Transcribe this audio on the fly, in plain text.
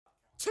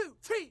2,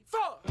 3, 4.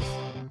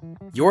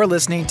 You're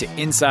listening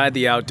to Inside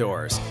the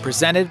Outdoors,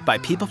 presented by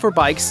People for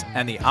Bikes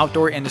and the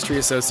Outdoor Industry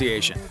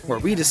Association, where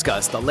we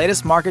discuss the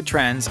latest market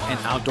trends in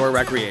outdoor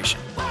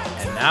recreation.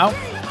 And now,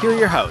 here are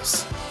your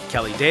hosts,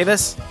 Kelly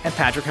Davis and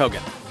Patrick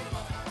Hogan.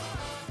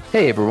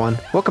 Hey everyone,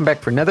 welcome back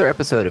for another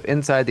episode of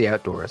Inside the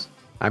Outdoors.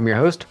 I'm your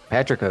host,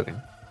 Patrick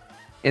Hogan.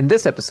 In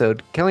this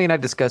episode, Kelly and I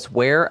discuss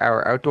where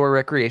our outdoor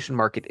recreation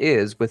market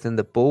is within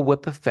the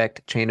bullwhip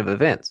effect chain of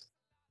events.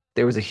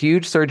 There was a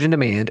huge surge in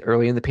demand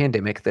early in the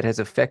pandemic that has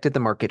affected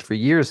the market for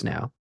years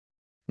now.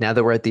 Now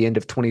that we're at the end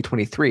of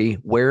 2023,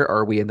 where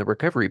are we in the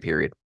recovery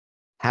period?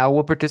 How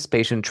will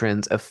participation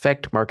trends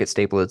affect market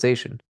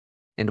stabilization?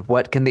 And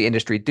what can the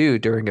industry do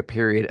during a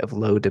period of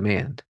low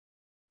demand?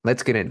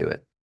 Let's get into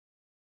it.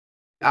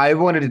 I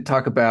wanted to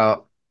talk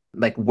about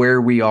where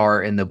we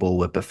are in the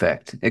bullwhip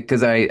effect,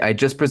 because I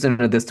just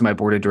presented this to my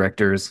board of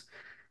directors,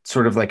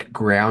 sort of like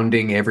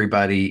grounding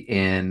everybody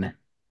in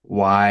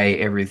why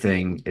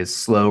everything is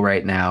slow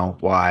right now,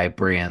 why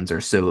brands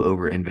are so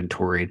over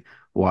inventoried,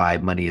 why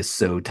money is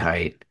so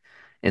tight.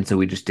 And so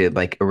we just did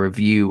like a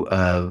review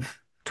of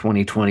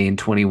 2020 and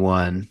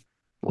 21,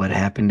 what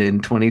happened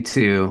in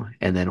 22,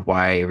 and then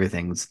why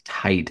everything's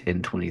tight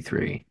in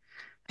 23.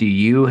 Do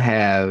you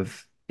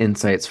have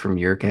insights from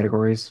your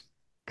categories?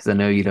 Because I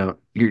know you don't,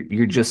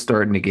 you're just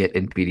starting to get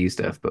NPD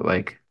stuff, but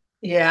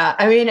Yeah,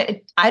 I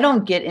mean, I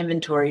don't get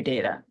inventory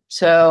data.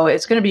 So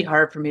it's going to be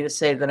hard for me to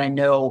say that I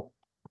know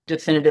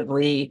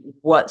definitively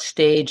what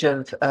stage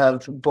of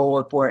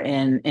bullwhip we're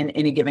in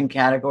any given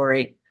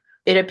category.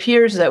 It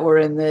appears that we're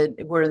in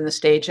the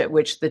stage at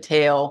which the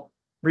tail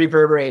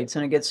reverberates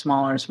and it gets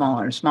smaller and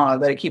smaller and smaller,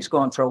 but it keeps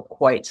going for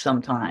quite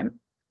some time.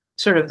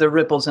 Sort of the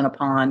ripples in a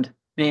pond.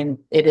 I mean,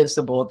 it is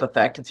the bullwhip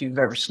effect. If you've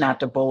ever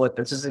snapped a bullwhip,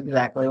 this is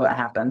exactly what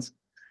happens.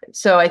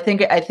 So I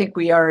think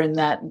we are in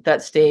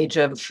that stage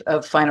of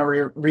final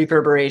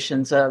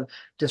reverberations of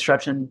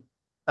disruption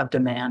of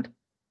demand.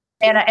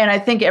 And I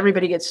think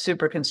everybody gets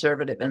super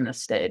conservative in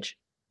this stage.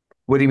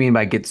 What do you mean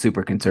by get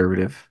super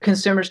conservative?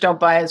 Consumers don't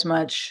buy as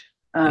much.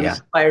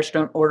 Suppliers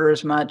don't order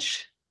as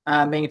much.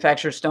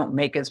 Manufacturers don't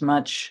make as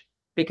much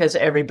because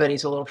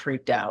everybody's a little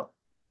freaked out.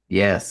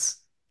 Yes,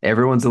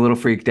 everyone's a little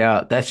freaked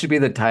out. That should be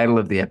the title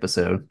of the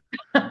episode.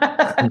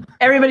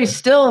 Everybody's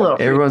still a little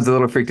freaked out. Everyone's a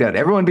little freaked out.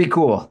 Everyone be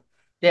cool.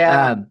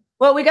 Yeah.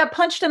 Well, we got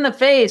punched in the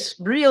face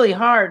really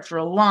hard for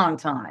a long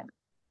time.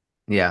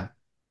 Yeah.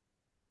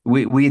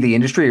 We the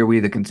industry, or we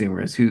the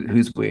consumers?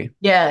 Who's we?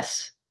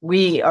 Yes,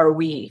 we,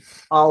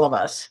 all of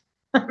us.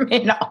 I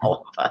mean,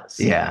 all of us.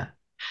 Yeah.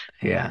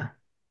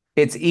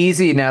 It's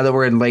easy now that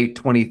we're in late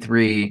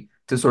 23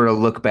 to sort of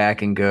look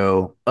back and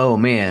go, oh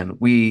man,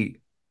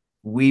 we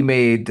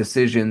made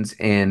decisions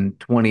in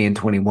 20 and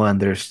 21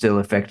 that are still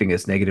affecting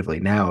us negatively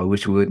now. I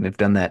wish we wouldn't have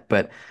done that.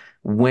 But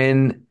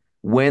when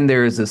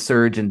there is a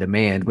surge in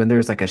demand, when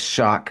there's like a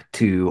shock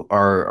to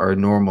our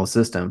normal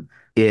system,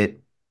 it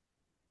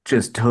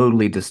just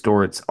totally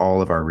distorts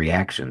all of our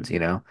reactions, you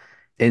know?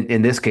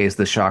 In this case,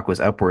 the shock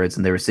was upwards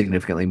and there was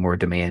significantly more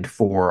demand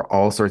for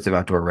all sorts of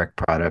outdoor rec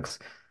products.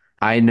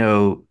 I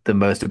know the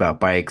most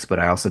about bikes, but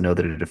I also know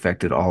that it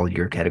affected all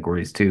your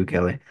categories too,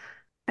 Kelly.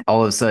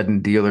 All of a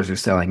sudden, dealers are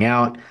selling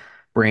out.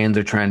 Brands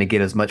are trying to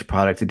get as much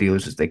product to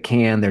dealers as they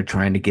can. They're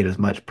trying to get as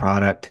much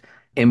product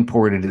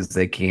imported as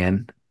they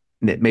can.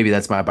 Maybe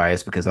that's my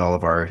bias because all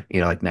of our,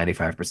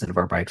 95% of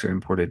our bikes are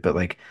imported,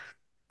 but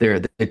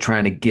they're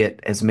trying to get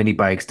as many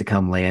bikes to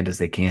come land as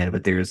they can,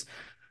 but there's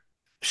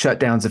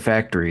shutdowns of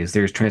factories,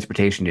 there's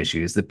transportation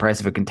issues. The price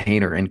of a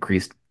container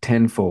increased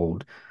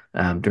tenfold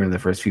during the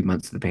first few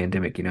months of the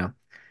pandemic,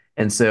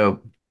 and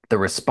so the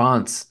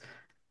response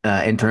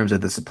in terms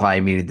of the supply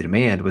meeting the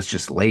demand was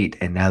just late,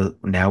 and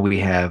now we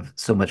have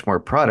so much more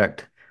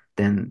product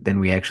than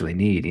we actually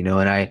need,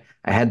 and I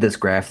had this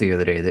graph the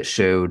other day that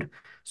showed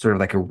sort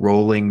of like a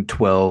rolling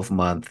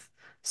 12-month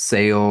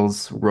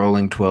sales,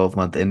 rolling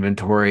 12-month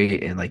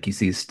inventory, and you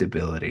see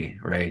stability,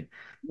 right?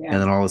 Yeah.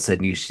 And then all of a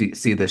sudden you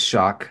see the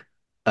shock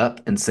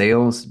up in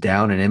sales,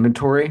 down in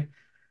inventory.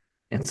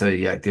 And so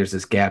there's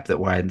this gap that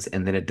widens,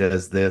 and then it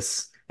does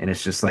this, and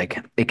it's just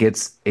it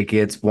gets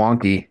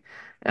wonky.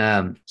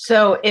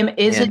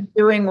 Is it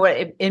doing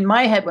what in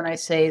my head when I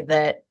say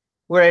that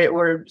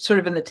we're sort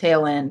of in the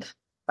tail end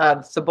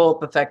of the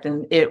bullwhip effect,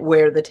 and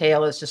where the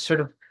tail is just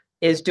sort of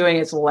is doing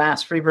its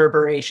last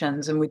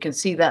reverberations, and we can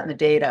see that in the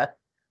data.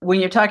 When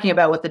you're talking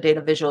about what the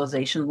data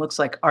visualization looks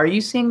like, are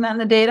you seeing that in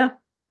the data?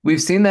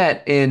 We've seen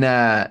that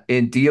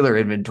in dealer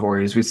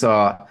inventories. We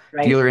saw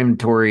dealer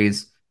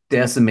inventories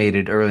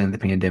decimated early in the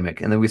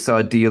pandemic, and then we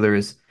saw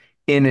dealers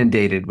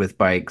inundated with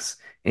bikes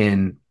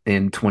in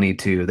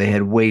 22. They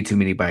had way too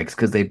many bikes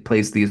because they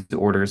placed these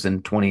orders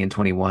in 20 and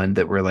 21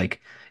 that were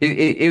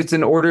it's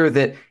an order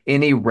that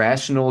any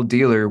rational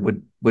dealer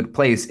would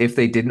place if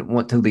they didn't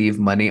want to leave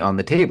money on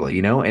the table,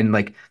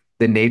 and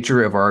the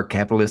nature of our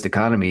capitalist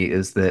economy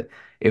is that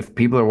if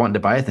people are wanting to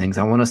buy things,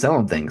 I want to sell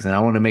them things, and I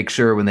want to make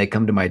sure when they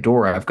come to my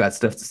door, I've got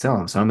stuff to sell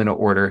them. So I'm going to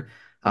order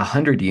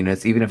 100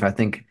 units, even if I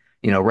think,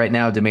 right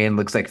now demand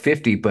looks like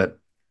 50, but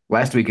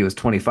last week it was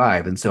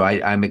 25. And so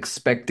I'm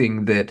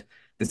expecting that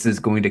this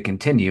is going to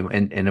continue.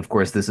 And of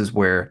course, this is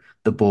where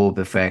the bullwhip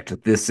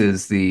effect, this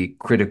is the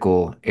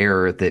critical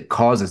error that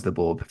causes the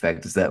bullwhip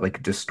effect, is that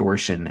like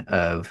distortion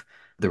of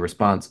the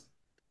response.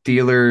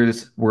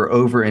 Dealers were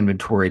over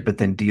inventoried, but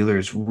then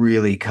dealers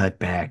really cut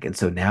back. And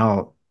so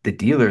now the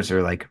dealers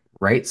are like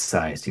right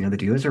sized. The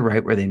dealers are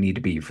right where they need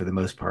to be for the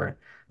most part,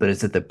 but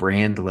it's at the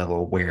brand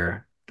level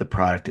where the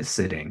product is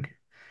sitting.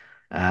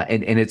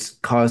 And it's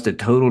caused a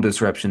total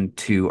disruption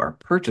to our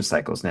purchase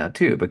cycles now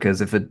too,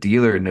 because if a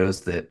dealer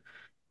knows that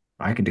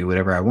I can do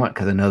whatever I want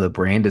because I know the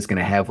brand is going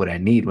to have what I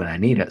need when I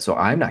need it, so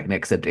I'm not going to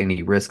accept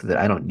any risk that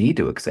I don't need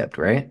to accept,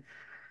 right?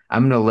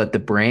 I'm going to let the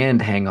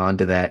brand hang on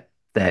to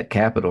that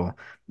capital,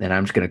 and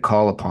I'm just going to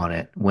call upon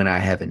it when I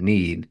have a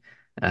need,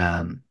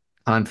 um,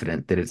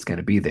 confident that it's going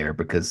to be there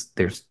because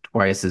there's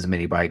twice as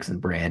many bikes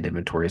and brand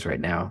inventories right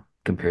now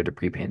compared to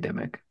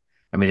pre-pandemic.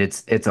 I mean,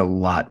 it's a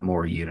lot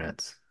more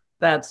units.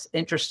 That's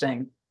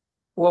interesting.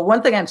 Well,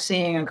 one thing I'm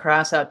seeing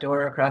across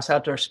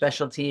outdoor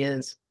specialty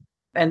is,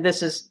 and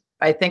this is,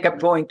 I think I'm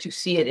going to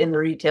see it in the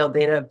retail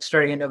data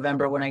starting in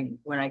November when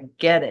I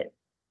get it.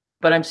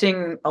 But I'm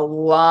seeing a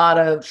lot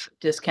of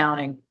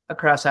discounting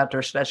across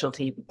outdoor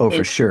specialty Oh,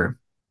 for sure.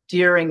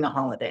 during the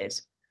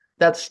holidays.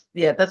 That's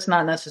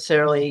not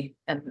necessarily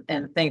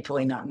and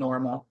thankfully not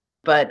normal.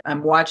 But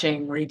I'm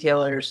watching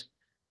retailers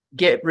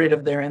get rid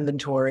of their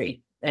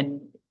inventory and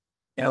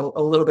a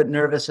little bit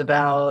nervous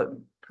about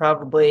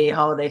probably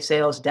holiday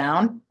sales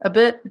down a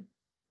bit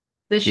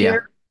this Yeah.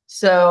 year.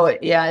 So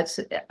yeah,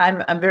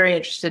 I'm very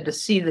interested to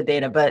see the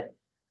data, but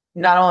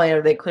not only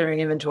are they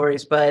clearing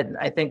inventories, but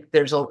I think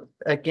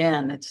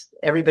it's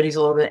everybody's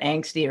a little bit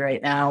angsty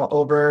right now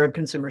over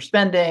consumer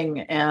spending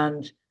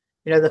and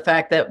the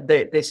fact that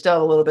they still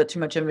have a little bit too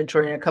much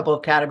inventory in a couple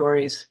of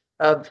categories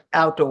of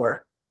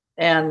outdoor.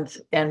 And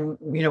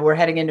we're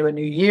heading into a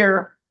new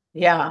year.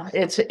 Yeah,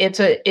 it's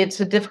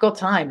a difficult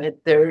time.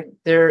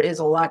 There is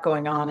a lot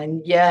going on,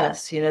 and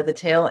yes, the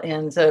tail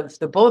ends of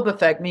the bullwhip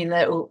effect mean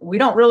that we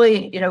don't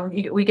really,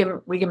 we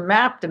can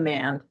map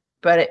demand,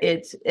 but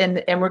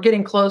and we're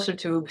getting closer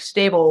to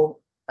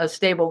a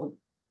stable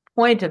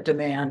point of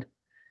demand,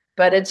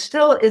 but it's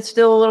still a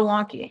little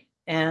wonky,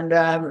 and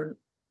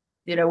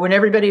when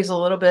everybody's a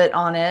little bit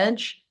on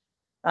edge,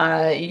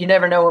 you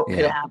never know what could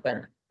Yeah.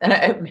 happen. And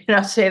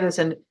I say this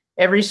in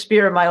every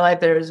sphere of my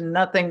life, there is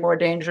nothing more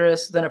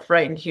dangerous than a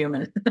frightened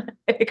human.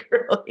 Like,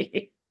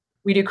 really,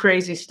 we do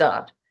crazy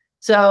stuff.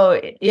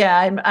 So yeah,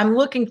 I'm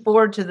looking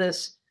forward to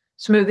this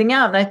smoothing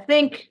out. And I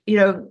think,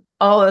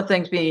 all other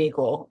things being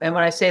equal, and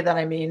when I say that,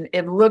 I mean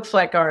it looks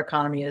like our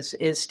economy is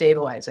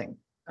stabilizing.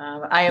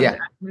 Yeah.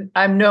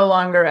 I'm no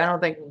longer. I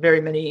don't think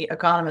very many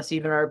economists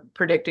even are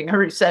predicting a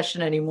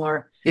recession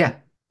anymore. Yeah.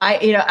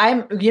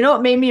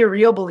 What made me a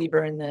real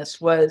believer in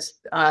this was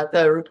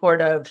the report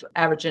of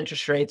average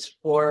interest rates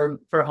for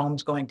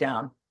homes going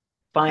down. I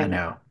Finally,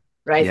 know.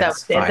 right?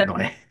 Yes,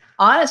 finally.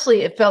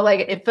 Honestly, it felt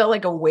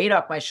like a weight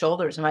off my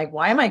shoulders. I'm like,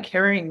 why am I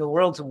carrying the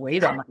world's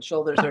weight on my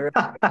shoulders? Or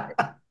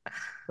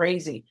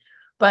crazy.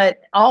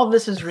 But all of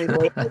this is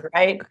related,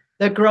 right?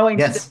 The growing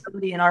Yes.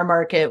 stability in our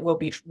market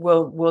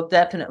will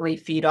definitely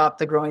feed off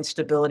the growing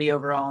stability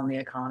overall in the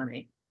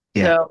economy.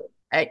 Yeah. So,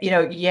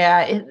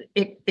 yeah,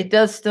 it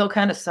does still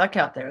kind of suck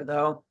out there,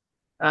 though.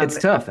 It's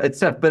Um, tough. It's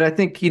tough. But I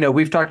think,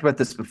 we've talked about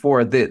this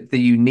before. The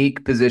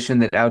unique position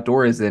that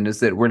outdoor is in is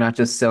that we're not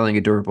just selling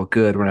a durable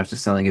good. We're not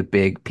just selling a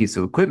big piece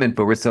of equipment,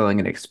 but we're selling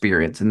an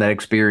experience. And that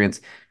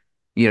experience,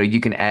 you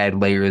can add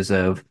layers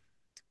of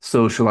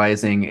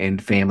socializing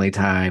and family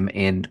time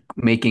and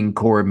making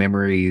core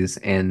memories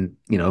and,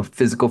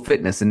 physical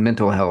fitness and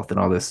mental health and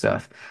all this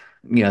stuff.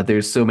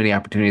 There's so many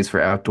opportunities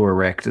for outdoor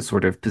rec to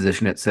sort of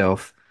position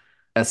itself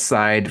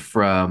aside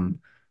from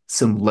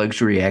some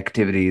luxury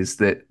activities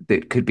that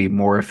could be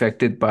more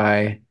affected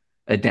by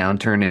a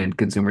downturn in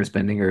consumer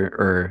spending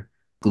or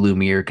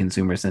gloomier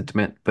consumer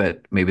sentiment.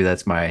 But maybe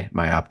that's my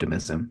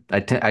optimism. I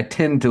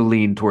tend to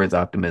lean towards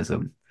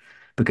optimism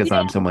because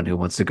I'm someone who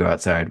wants to go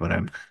outside when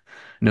I'm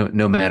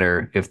no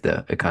matter if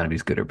the economy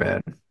is good or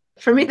bad.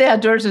 for me, the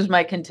outdoors is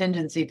my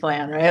contingency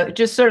plan, right?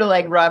 Just sort of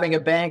like robbing a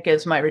bank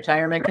is my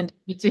retirement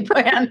contingency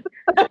plan.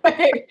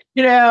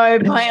 I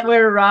plan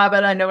where to rob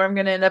it. I know where I'm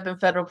going to end up in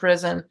federal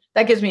prison.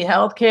 That gives me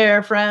health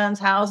care, friends,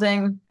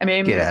 housing. I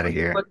mean, Get out of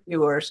here. what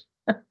yours?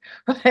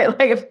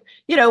 Like if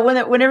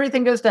when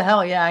everything goes to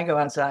hell, yeah, I go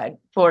outside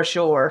for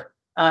sure.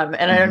 And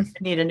I don't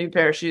Mhm. need a new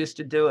pair of shoes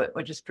to do it,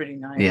 which is pretty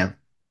nice. Yeah.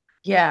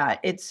 Yeah,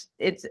 it's.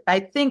 I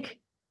think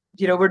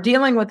we're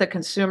dealing with a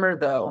consumer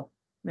though,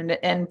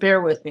 and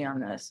bear with me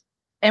on this.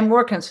 And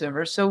we're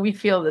consumers, so we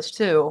feel this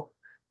too.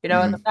 In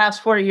the Mhm.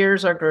 past 4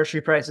 years, our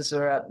grocery prices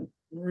are up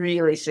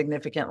really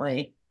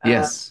significantly.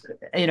 Yes.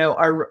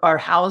 Our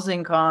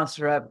housing costs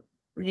are up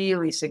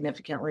really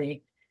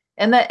significantly.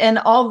 And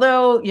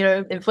although,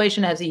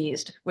 inflation has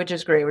eased, which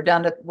is great. We're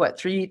down to what,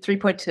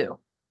 3.2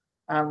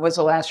 was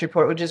the last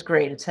report, which is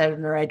great. It's headed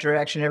in the right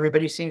direction.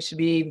 Everybody seems to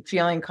be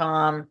feeling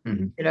calm.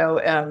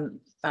 Mhm.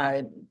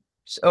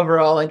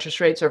 Overall interest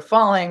rates are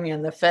falling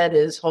and the Fed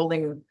is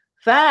holding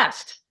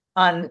fast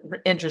on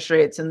interest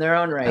rates in their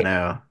own I right.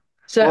 know.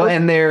 Well, So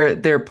and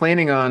they're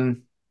planning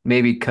on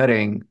maybe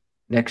cutting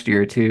next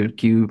year too,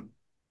 Q1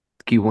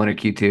 or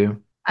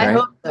Q2, I right?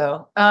 hope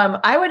so.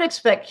 I would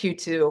expect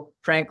Q2,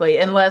 frankly,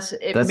 unless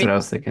it That's may, what I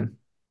was thinking.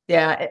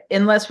 yeah,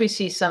 unless we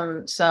see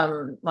some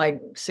like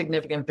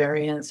significant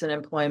variance in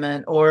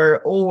employment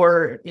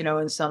or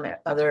in some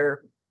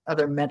other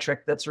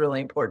metric that's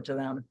really important to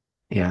them.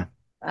 Yeah.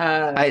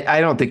 Uh,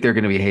 I don't think they're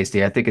going to be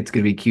hasty. I think it's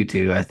going to be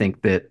Q2. I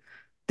think that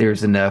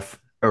there's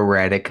enough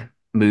erratic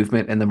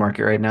movement in the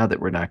market right now that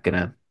we're not going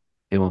to,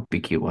 it won't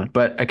be Q1.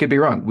 But I could be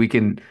wrong. We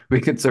can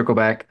circle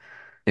back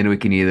and we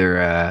can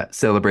either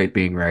celebrate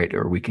being right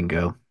or we can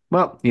go,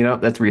 well,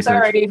 that's research.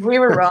 Sorry, we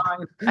were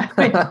wrong.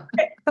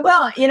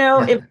 Well, if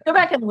you go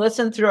back and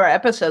listen through our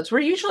episodes, we're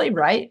usually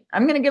right.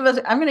 I'm going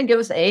to give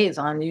us A's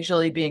on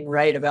usually being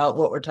right about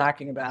what we're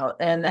talking about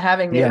and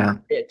having the Yeah.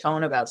 appropriate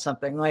tone about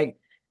something. Like,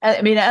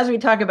 I mean, as we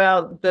talk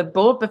about the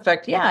bullwhip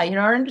effect, yeah,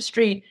 our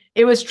industry,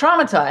 it was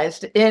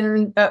traumatized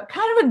in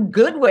kind of a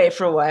good way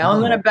for a while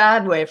and then a Oh,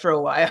 bad way for a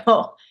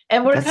while.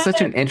 And we're that's kind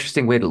such of, an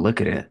interesting way to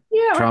look at it.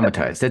 yeah,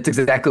 Traumatized. That's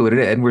exactly what it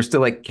is. And we're still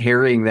like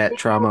carrying that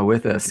trauma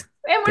with us.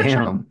 and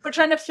Damn. we're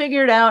trying to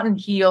figure it out and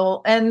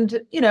heal, and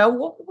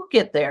we'll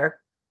get there.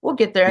 We'll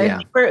get there.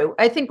 Yeah.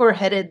 I think we're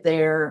headed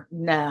there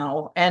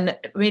now, and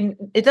I mean,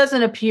 it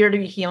doesn't appear to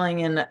be healing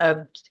in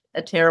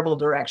a terrible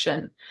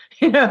direction.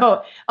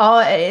 All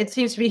it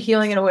seems to be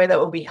healing in a way that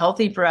will be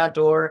healthy for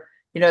outdoor.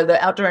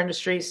 The outdoor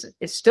industry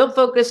is still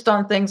focused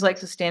on things like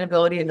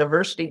sustainability and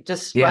diversity, Yeah.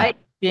 despite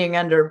being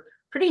under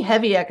pretty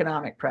heavy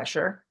economic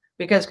pressure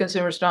because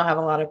consumers don't have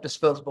a lot of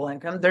disposable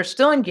income. They're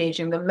still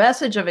engaging. The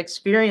message of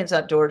experience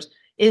outdoors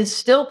is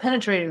still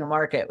penetrating the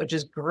market, which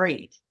is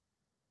great.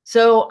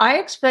 So I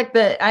expect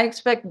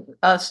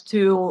us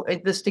to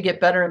this to get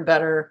better and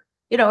better,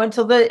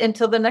 until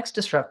the next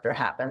disruptor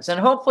happens. And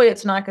hopefully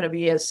it's not going to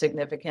be as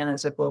significant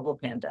as a global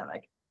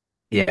pandemic.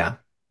 Yeah.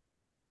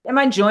 Am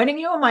I joining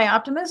you in my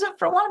optimism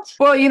for once?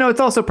 Well, it's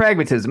also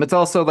pragmatism. It's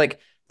also like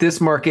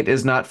this market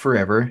is not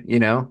forever.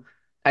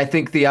 I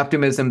think the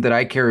optimism that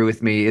I carry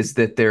with me is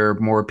that there are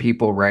more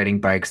people riding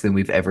bikes than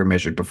we've ever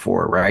measured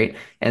before, right?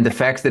 And the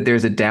fact that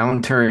there's a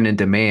downturn in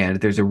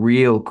demand, there's a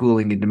real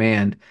cooling in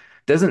demand,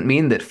 doesn't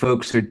mean that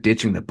folks are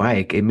ditching the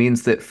bike. It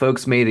means that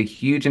folks made a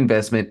huge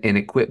investment in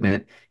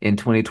equipment in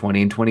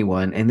 2020 and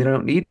 21, and they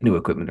don't need new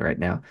equipment right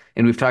now.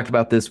 And we've talked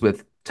about this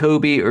with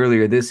Toby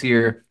earlier this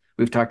year.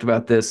 We've talked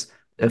about this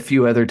a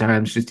few other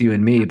times, just you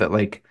and me, but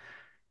like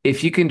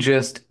if you can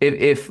just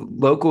if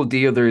local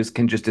dealers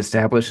can just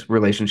establish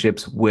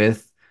relationships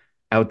with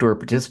outdoor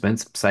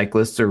participants,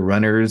 cyclists or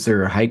runners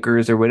or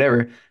hikers or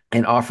whatever,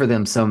 and offer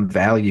them some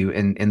value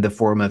in the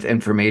form of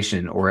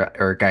information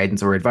or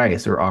guidance or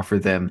advice, or offer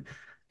them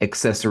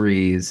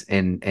accessories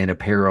and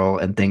apparel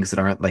and things that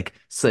aren't like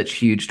such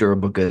huge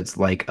durable goods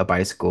like a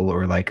bicycle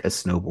or like a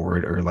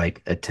snowboard or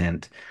like a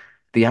tent,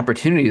 the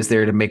opportunity is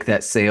there to make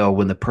that sale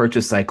when the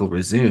purchase cycle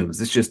resumes.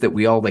 It's just that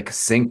we all like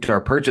synced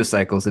our purchase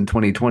cycles in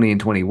 2020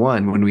 and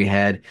 21 when we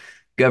had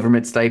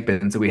government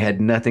stipends and we had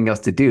nothing else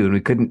to do and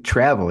we couldn't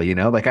travel.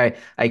 Like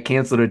I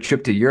canceled a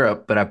trip to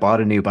Europe, but I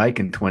bought a new bike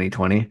in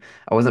 2020.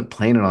 I wasn't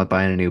planning on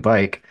buying a new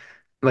bike.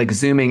 Like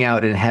zooming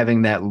out and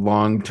having that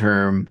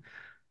long-term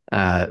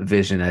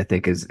vision, I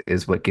think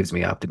is what gives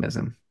me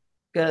optimism.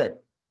 Good.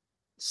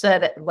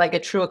 Said it like a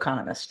true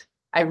economist.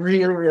 I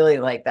really, really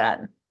like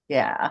that.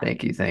 Yeah.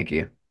 Thank you, thank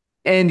you.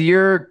 And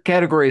your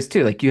categories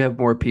too, like you have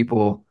more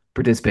people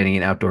participating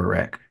in outdoor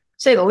rec.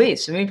 Say the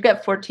least. I mean, we've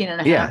got 14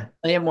 and a half Yeah.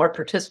 million more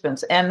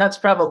participants, and that's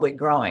probably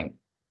growing.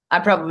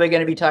 I'm probably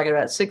going to be talking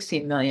about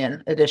 16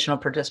 million additional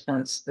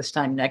participants this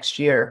time next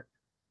year.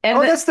 Oh,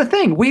 And that's the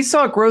thing. We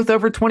saw growth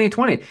over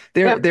 2020.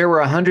 There, yeah, there were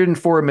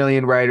 104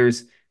 million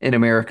riders in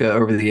America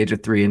over the age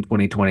of 3 in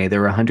 2020.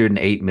 There were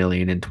 108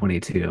 million in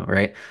 22,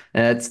 right?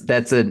 And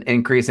that's an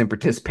increase in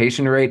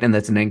participation rate, and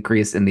that's an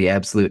increase in the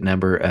absolute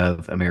number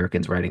of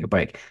Americans riding a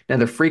bike. Now,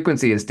 the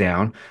frequency is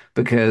down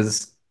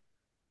because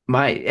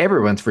my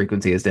everyone's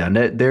frequency is down.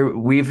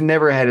 We've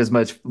never had as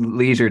much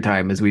leisure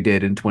time as we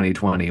did in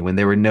 2020 when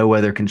there were no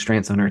other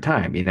constraints on our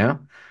time.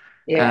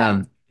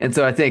 yeah, And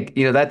so I think,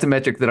 that's a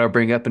metric that I'll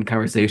bring up in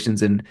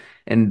conversations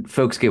and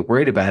folks get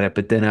worried about it.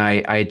 But then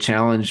I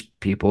challenge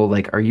people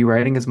like, are you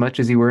riding as much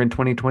as you were in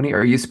 2020?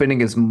 Are you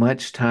spending as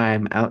much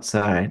time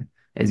outside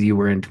as you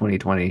were in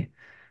 2020?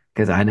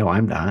 Because I know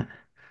I'm not.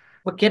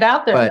 well, get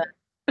out there But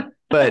then.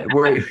 but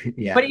we're What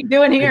yeah. are you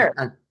doing I, here?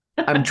 I,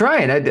 I'm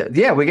trying.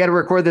 Yeah, we got to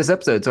record this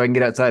episode so I can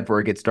get outside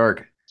before it gets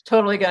dark.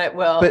 Totally got it.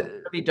 Well, But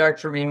it'll be dark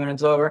for me when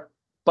it's over.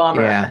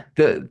 Bummer. yeah,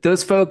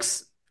 those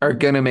folks are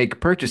going to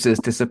make purchases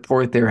to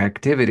support their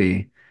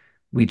activity.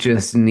 We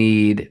just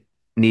need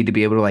to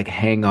be able to like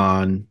hang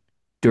on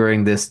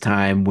during this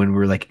time when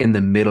we're like in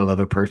the middle of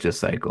a purchase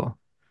cycle.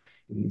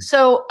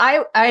 So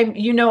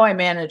I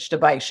managed a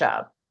bike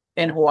shop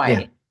in Yeah.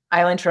 Hawaii,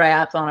 Island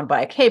Triathlon and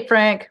Bike. Hey,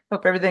 Frank,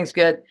 hope everything's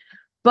good.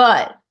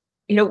 But,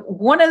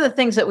 one of the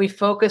things that we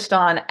focused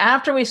on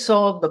after we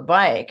sold the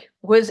bike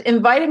was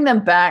inviting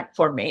them back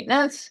for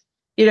maintenance,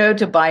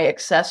 to buy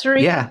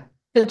accessories, Yeah.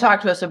 to talk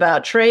to us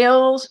about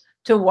trails,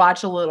 to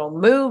watch a little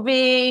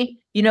movie,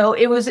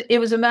 it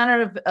was a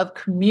matter of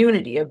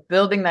community, of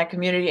building that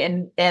community.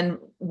 And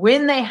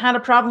when they had a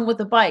problem with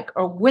the bike,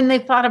 or when they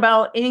thought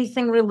about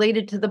anything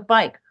related to the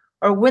bike,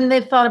 or when they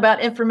thought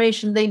about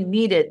information they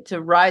needed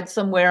to ride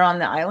somewhere on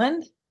the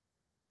island,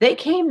 they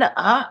came to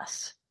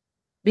us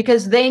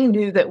because they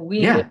knew that we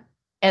knew, Yeah.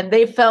 and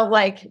they felt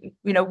like,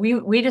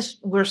 we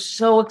just were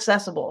so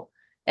accessible.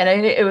 And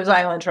it was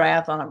island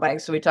triathlon on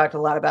bikes, so we talked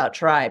a lot about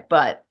tri.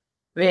 But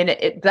I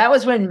mean, that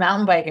was when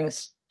mountain biking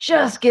was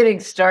just getting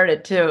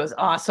started too. It was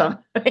awesome.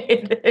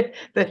 Amazing.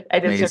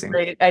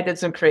 I did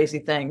some crazy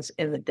things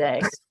in the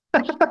day.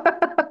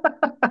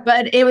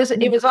 But it was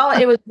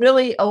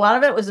really, a lot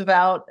of it was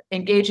about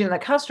engaging the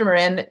customer.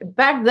 And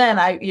back then,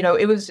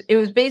 it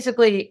was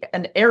basically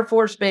an Air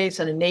Force base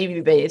and a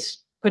Navy base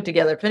put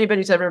together. If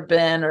anybody's ever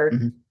been or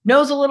Mhm.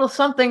 knows a little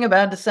something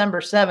about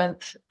December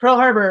 7th, Pearl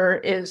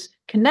Harbor is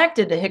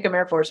connected to Hickam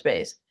Air Force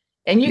Base.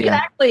 And you can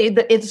Yeah. actually,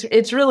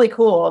 it's really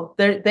cool.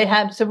 They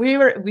had, so we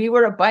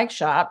were a bike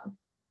shop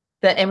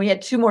and we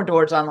had two more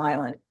doors on the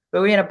island,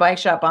 but we had a bike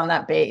shop on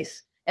that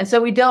base. And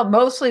so we dealt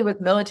mostly with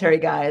military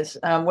guys,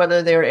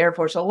 whether they were Air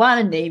Force, a lot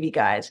of Navy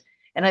guys.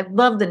 And I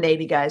love the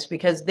Navy guys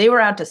because they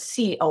were out to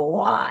sea a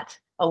lot,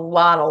 a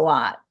lot, a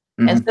lot.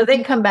 And Mhm. so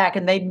they'd come back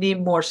and they'd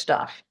need more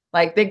stuff.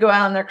 Like they'd go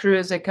out on their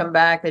cruise, they'd come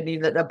back, they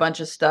needed a bunch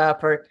of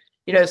stuff, or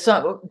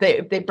so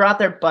they brought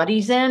their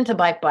buddies in to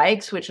buy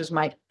bikes, which was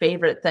my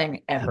favorite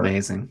thing ever.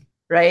 Amazing.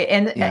 Right.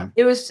 And Yeah.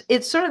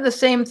 it's sort of the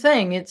same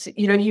thing. It's,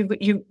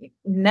 you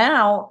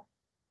now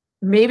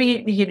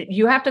maybe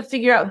you have to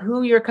figure out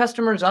who your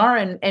customers are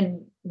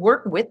and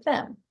work with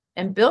them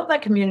and build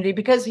that community.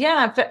 Because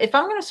yeah, if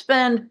I'm going to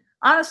spend,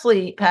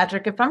 honestly,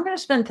 Patrick, if I'm going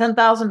to spend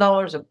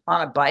 $10,000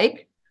 on a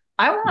bike,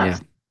 I Yeah.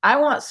 want I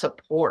want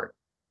support.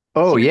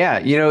 Oh,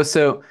 yeah.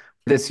 So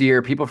this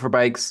year, People for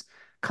Bikes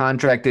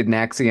contracted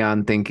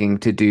Naxion Thinking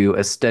to do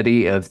a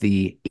study of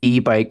the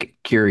e-bike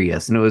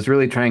curious. And it was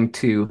really trying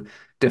to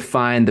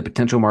define the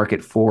potential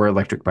market for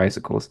electric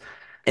bicycles.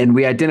 And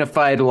we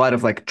identified a lot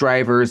of like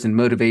drivers and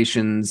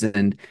motivations,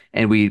 and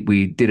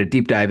we did a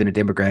deep dive into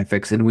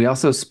demographics. And we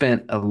also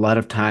spent a lot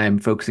of time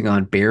focusing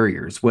on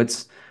barriers.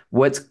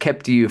 What's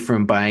kept you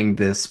from buying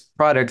this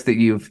product that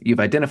you've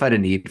identified a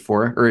need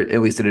for, or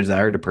at least a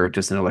desire to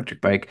purchase an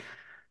electric bike?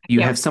 You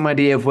Yeah. have some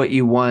idea of what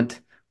you want.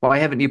 Why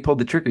haven't you pulled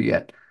the trigger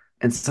yet?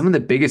 And some of the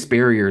biggest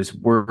barriers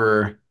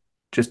were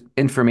just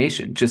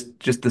information, just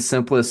the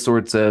simplest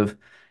sorts of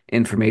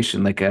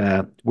information, like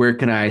where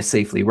can I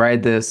safely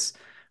ride this?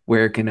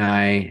 Where can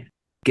I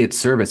get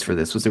service for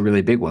this was a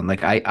really big one.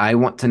 Like I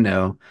want to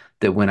know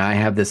that when I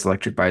have this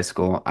electric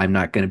bicycle, I'm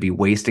not going to be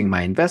wasting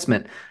my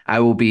investment. I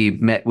will be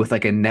met with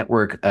like a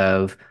network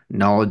of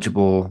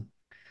knowledgeable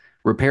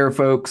repair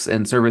folks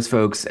and service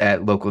folks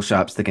at local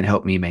shops that can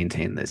help me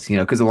maintain this.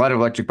 Because a lot of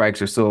electric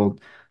bikes are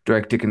sold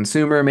direct to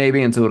consumer,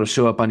 maybe, and so it'll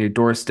show up on your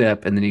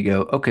doorstep, and then you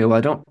go, okay, well,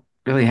 I don't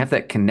really have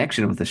that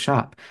connection with the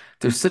shop.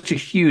 There's such a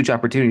huge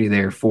opportunity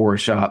there for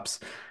shops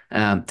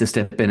to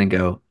step in and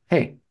go,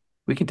 hey,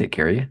 we can take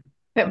care of you.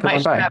 Come My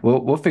on by. shop.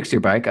 We'll fix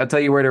your bike. I'll tell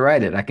you where to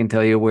ride it. I can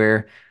tell you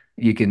where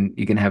you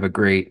can have a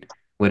great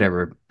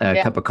whatever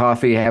Yeah. cup of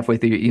coffee halfway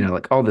through.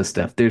 Like all this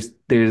stuff.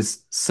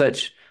 There's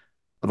such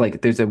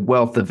like there's a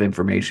wealth of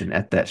information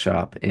at that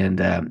shop,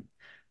 and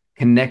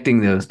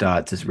connecting those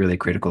dots is really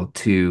critical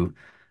to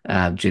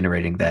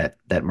generating that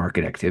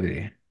market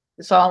activity.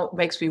 This all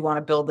makes me want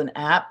to build an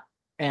app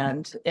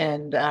and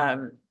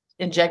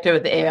inject it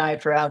with AI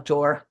for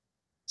outdoor,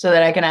 so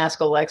that I can ask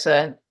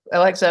Alexa,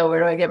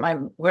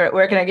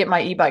 where can I get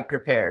my e-bike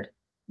repaired?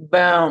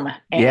 Boom.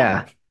 And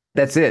Yeah,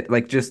 that's it.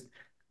 Like just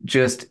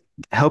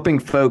helping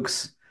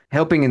folks,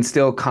 helping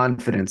instill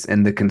confidence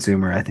in the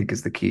consumer, I think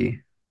is the key.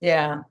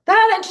 yeah,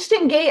 that just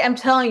engage. I'm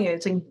telling you,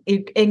 it's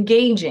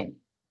engaging.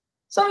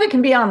 Some of it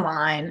can be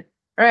online,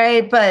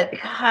 right? But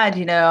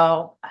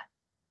God,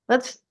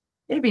 let's.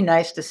 It'd be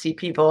nice to see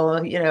people,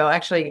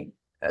 actually,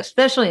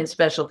 especially in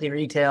specialty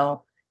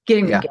retail,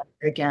 getting Yeah. together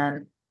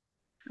again.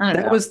 I don't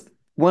That know. was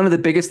one of the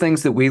biggest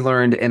things that we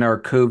learned in our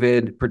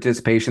COVID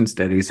participation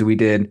study. So we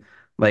did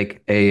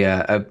like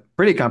a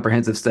pretty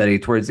comprehensive study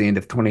towards the end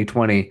of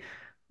 2020,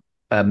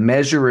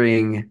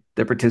 measuring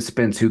the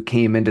participants who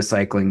came into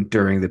cycling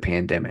during the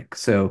pandemic.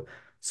 So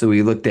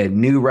we looked at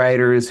new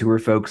riders who were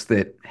folks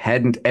that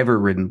hadn't ever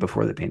ridden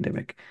before the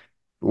pandemic,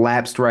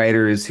 lapsed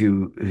riders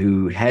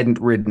who hadn't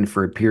ridden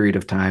for a period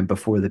of time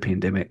before the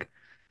pandemic,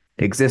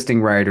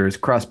 existing riders,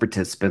 cross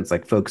participants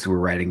like folks who were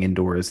riding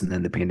indoors and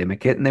then the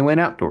pandemic hit and they went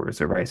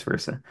outdoors or vice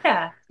versa.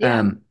 Yeah, yeah,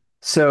 Um,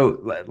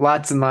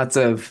 lots and lots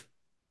of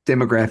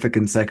demographic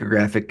and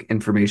psychographic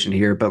information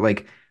here, but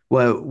like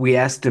what we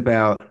asked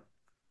about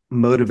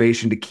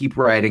motivation to keep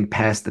riding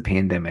past the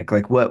pandemic,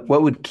 like what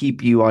would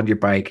keep you on your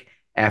bike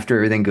after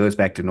everything goes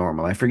back to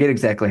normal? I forget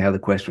exactly how the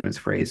question was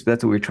phrased, but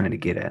that's what we are trying to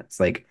get at. It's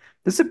like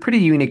this is a pretty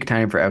unique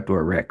time for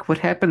outdoor rec. What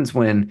happens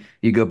when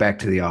you go back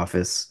to the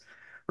office,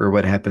 or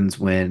what happens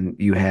when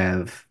you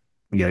have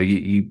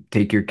you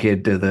take your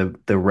kid to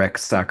the rec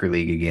soccer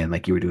league again,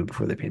 like you were doing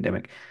before the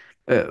pandemic?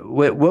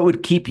 What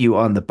would keep you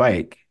on the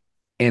bike?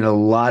 And a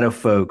lot of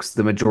folks,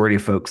 the majority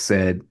of folks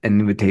said an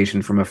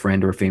invitation from a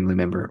friend or family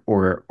member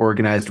or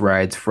organized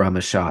rides from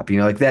a shop.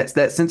 Like that's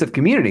that sense of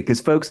community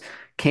because folks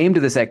came to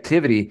this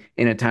activity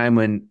in a time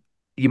when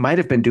you might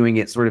have been doing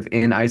it sort of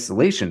in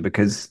isolation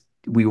because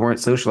we weren't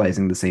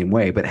socializing the same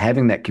way. But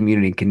having that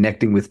community,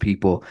 connecting with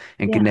people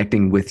and Yeah.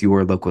 connecting with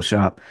your local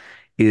shop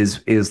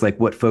is like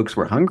what folks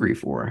were hungry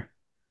for.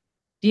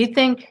 Do you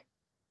think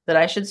that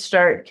I should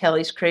start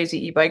Kelly's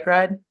Crazy E-Bike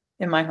Ride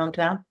in my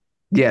hometown?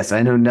 Yes,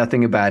 I know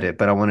nothing about it,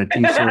 but I want a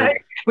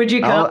t-shirt. Would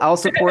you I'll come? I'll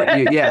support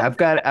you. Yeah, I've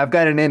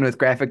got an in with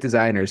graphic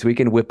designers. We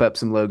can whip up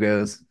some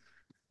logos.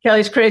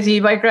 Kelly's Crazy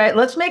E-Bike Ride.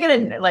 Let's make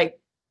it like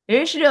maybe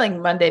we should do like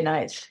Monday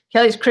nights.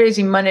 Kelly's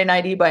Crazy Monday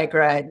Night E-Bike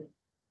Ride.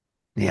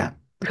 Yeah,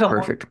 that's Come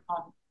perfect.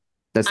 on.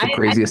 That's the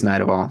craziest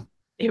night of all.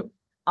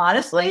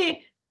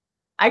 Honestly,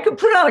 I could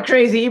put on a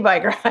crazy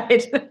e-bike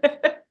ride.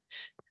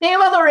 Think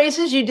about the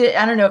races you did.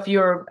 I don't know if you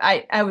were.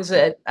 I was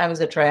a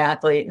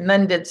triathlete and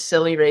then did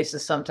silly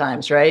races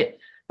sometimes, right?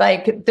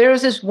 Like there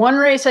was this one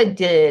race I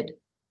did.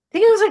 I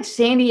think it was like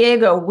San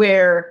Diego,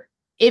 where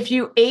if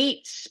you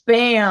ate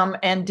spam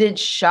and did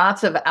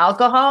shots of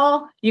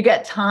alcohol, you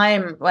got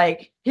time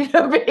like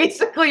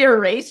basically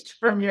erased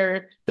from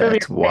your.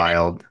 That's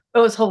wild. It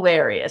was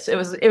hilarious. It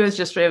was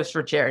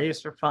for charity. It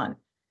was for fun.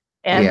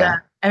 And Yeah.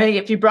 I mean,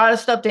 if you brought a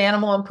stuffed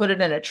animal and put it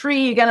in a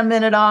tree, you got a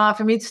minute off.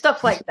 I mean,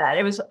 stuff like that.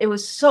 It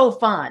was so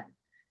fun.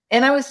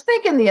 And I was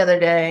thinking the other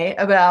day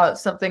about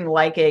something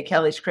like a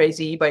Kelly's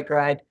Crazy e-bike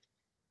ride.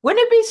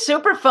 Wouldn't it be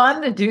super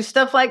fun to do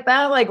stuff like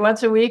that? Like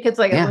once a week, it's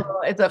like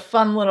it's a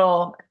fun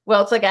little,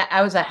 well, it's like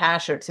I was a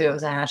hasher too. I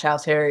was a hash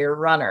house harrier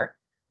runner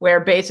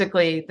where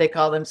basically they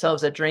call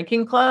themselves a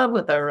drinking club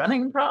with a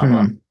running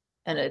problem.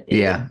 And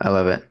I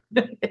love it.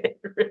 It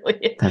really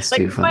is. That's like,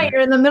 too funny.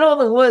 You're in the middle of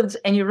the woods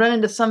and you run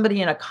into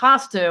somebody in a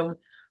costume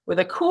with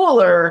a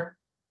cooler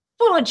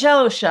full of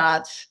Jello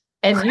shots,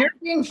 and you're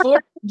being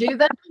forced to do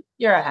that.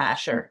 You're a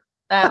hasher.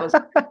 That was.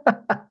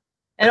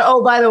 And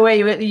oh, by the way,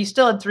 you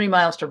still had 3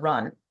 miles to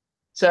run.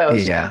 So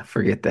yeah,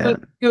 forget that.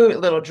 Good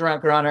little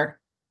drunk runner.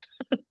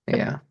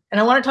 Yeah.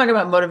 And I want to talk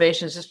about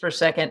motivations just for a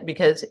second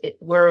because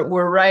we're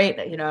right.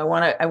 I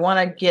want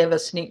to give a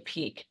sneak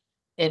peek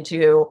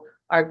into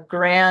our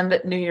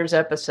grand New Year's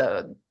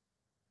episode,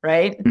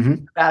 right?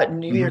 Mm-hmm. About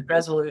New Year's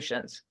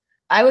resolutions.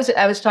 I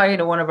was talking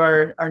to one of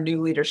our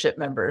new leadership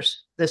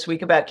members this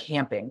week about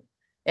camping,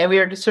 and we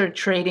were just sort of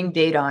trading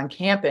data on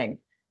camping.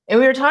 And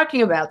we were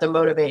talking about the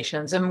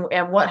motivations and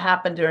what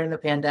happened during the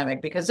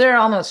pandemic, because there are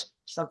almost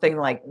something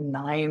like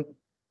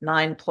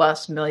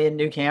 9+ million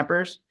new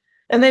campers.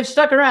 And they've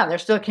stuck around. They're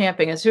still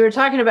camping. And so we were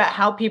talking about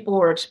how people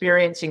were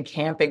experiencing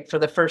camping for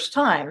the first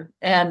time.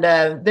 And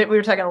we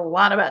were talking a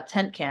lot about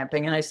tent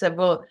camping. And I said,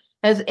 well,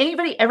 has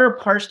anybody ever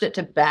parsed it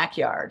to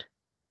backyard?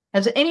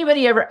 Has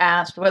anybody ever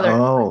asked whether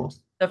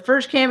the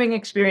first camping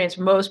experience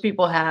most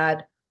people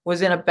had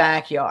was in a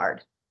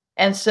backyard?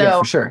 And so, yeah,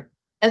 for sure.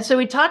 And so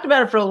we talked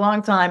about it for a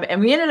long time. And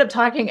we ended up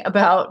talking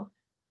about,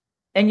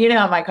 and you know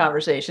how my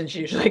conversations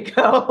usually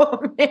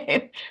go.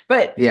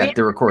 But yeah,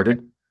 they're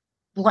recorded.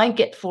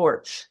 Blanket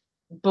forts.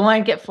 Oh,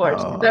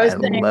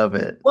 I love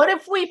it. What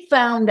if we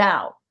found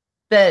out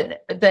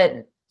that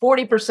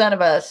 40%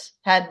 of us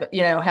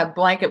have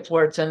blanket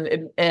forts,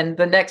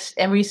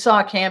 and we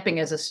saw camping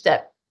as a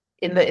step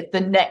in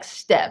the next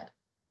step,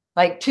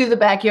 like to the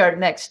backyard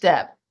next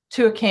step,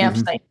 to a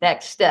campsite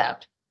next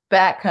step,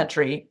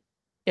 backcountry,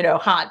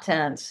 hot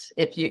tents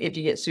if you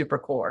get super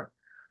core.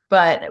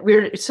 But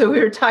we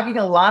were talking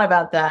a lot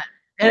about that.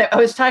 And I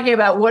was talking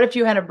about what if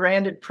you had a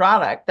branded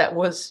product that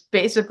was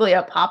basically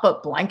a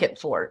pop-up blanket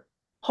fort.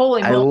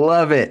 Holy moly. I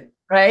love it.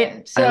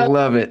 Right? So, I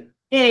love it.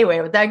 Anyway,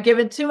 without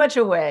giving too much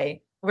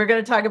away, we're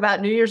going to talk about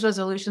New Year's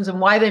resolutions and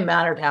why they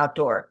matter to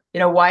outdoor.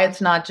 Why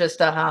it's not just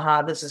a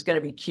haha, this is going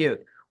to be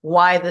cute.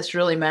 Why this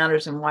really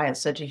matters and why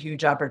it's such a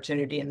huge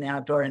opportunity in the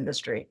outdoor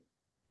industry.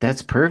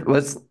 That's perfect.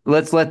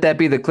 Let's let that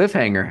be the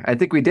cliffhanger. I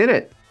think we did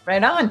it.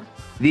 Right on.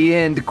 The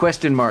end,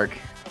 question mark.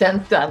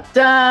 Dun, dun,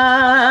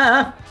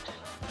 dun.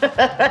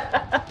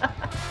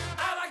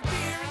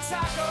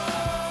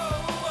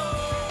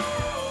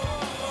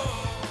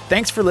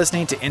 Thanks for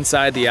listening to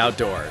Inside the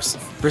Outdoors,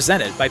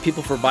 presented by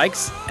People for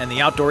Bikes and the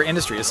Outdoor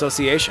Industry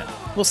Association.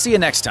 We'll see you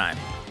next time.